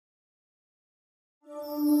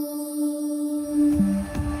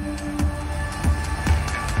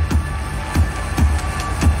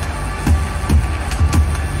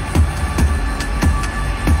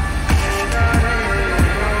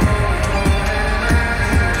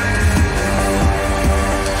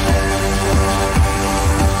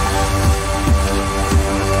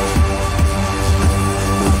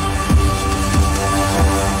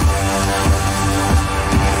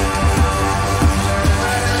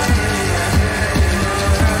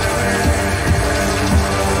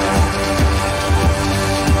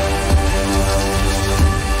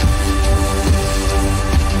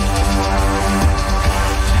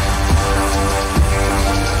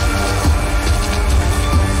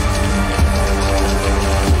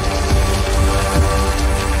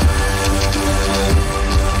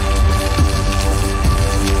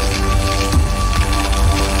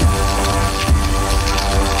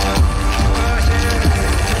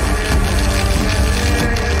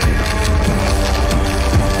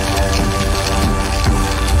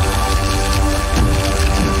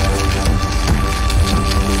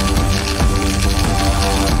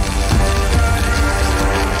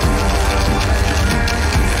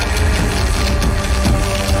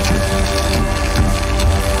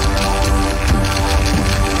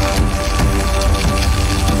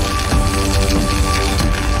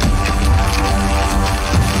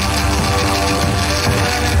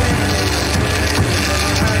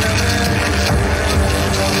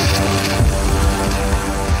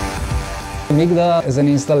Amygdala as an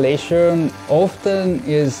installation often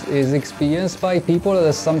is experienced by people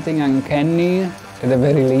as something uncanny at the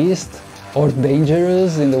very least, or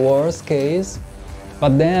dangerous in the worst case.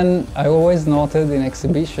 But then I always noted in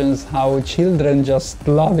exhibitions how children just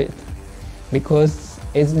love it, because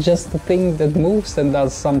it's just a thing that moves and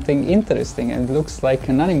does something interesting and looks like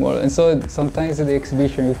an animal. And so sometimes at the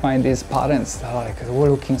exhibition you find these parents that are like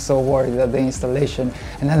looking so worried at the installation,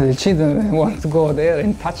 and then the children want to go there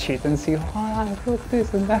and touch it and see, oh, look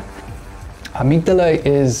this and that. Amygdala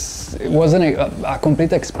wasn't a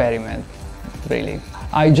complete experiment, really.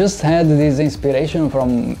 I just had this inspiration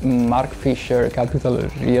from Mark Fisher, Capital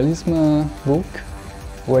Realism book,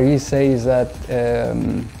 where he says that,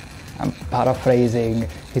 I'm paraphrasing,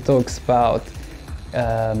 he talks about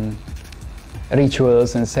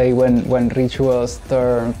rituals and say when rituals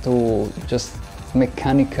turn to just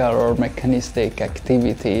mechanical or mechanistic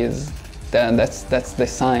activities, then that's the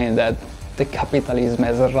sign that the capitalism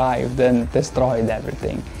has arrived and destroyed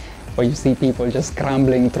everything. Or you see people just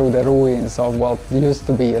scrambling through the ruins of what used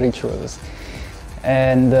to be rituals.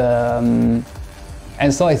 And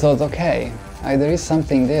so I thought, okay, there is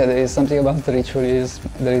something there is something about ritualism,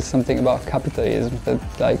 there is something about capitalism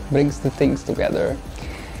that brings the things together.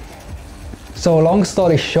 So long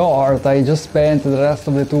story short, I just spent the rest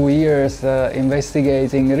of the 2 years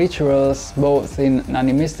investigating rituals, both in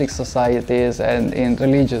animistic societies and in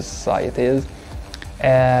religious societies.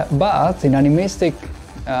 But in animistic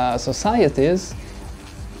societies,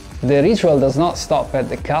 the ritual does not stop at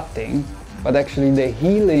the cutting, but actually the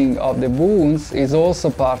healing of the wounds is also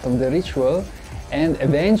part of the ritual, and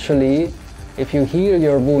eventually, if you heal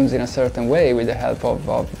your wounds in a certain way with the help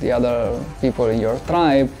of the other people in your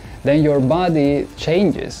tribe, then your body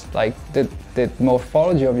changes, like the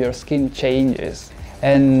morphology of your skin changes.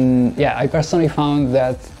 And yeah, I personally found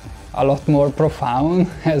that a lot more profound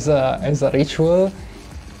as a ritual.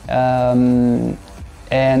 So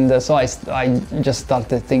I just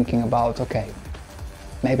started thinking about, okay,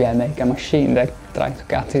 maybe I make a machine that tries to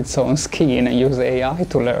cut its own skin and use AI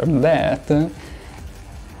to learn that.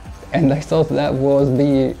 And I thought that would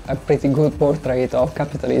be a pretty good portrait of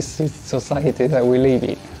capitalist society that we live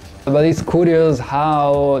in. But it's curious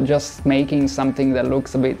how just making something that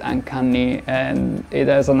looks a bit uncanny and it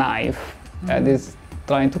has a knife and is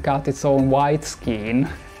trying to cut its own white skin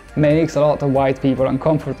makes a lot of white people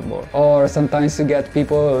uncomfortable. Or sometimes you get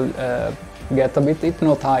people get a bit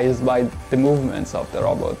hypnotized by the movements of the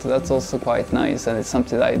robot. That's also quite nice, and it's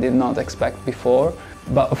something that I did not expect before.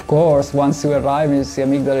 But of course, once you arrive and you see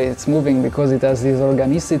Amygdala, it's moving because it has this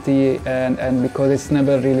organicity and because it's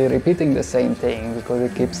never really repeating the same thing, because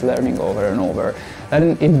it keeps learning over and over.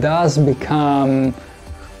 And it does become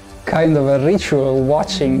kind of a ritual,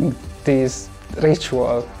 watching this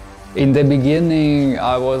ritual. In the beginning,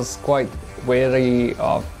 I was quite wary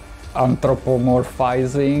of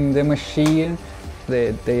anthropomorphizing the machine.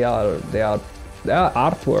 They are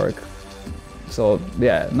artwork. So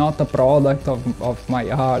yeah, not a product of my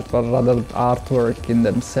art, but rather artwork in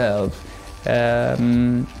themselves.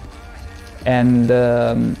 The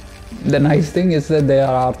nice thing is that they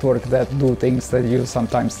are artwork that do things that you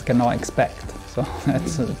sometimes cannot expect. So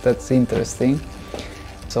that's interesting.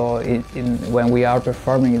 So when we are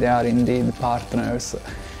performing, they are indeed partners.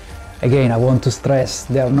 Again, I want to stress,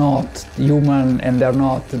 they are not human and they are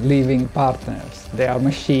not living partners. They are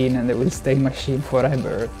machine and they will stay machine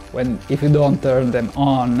forever. If you don't turn them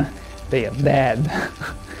on, they are dead.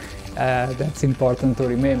 That's important to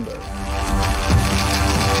remember.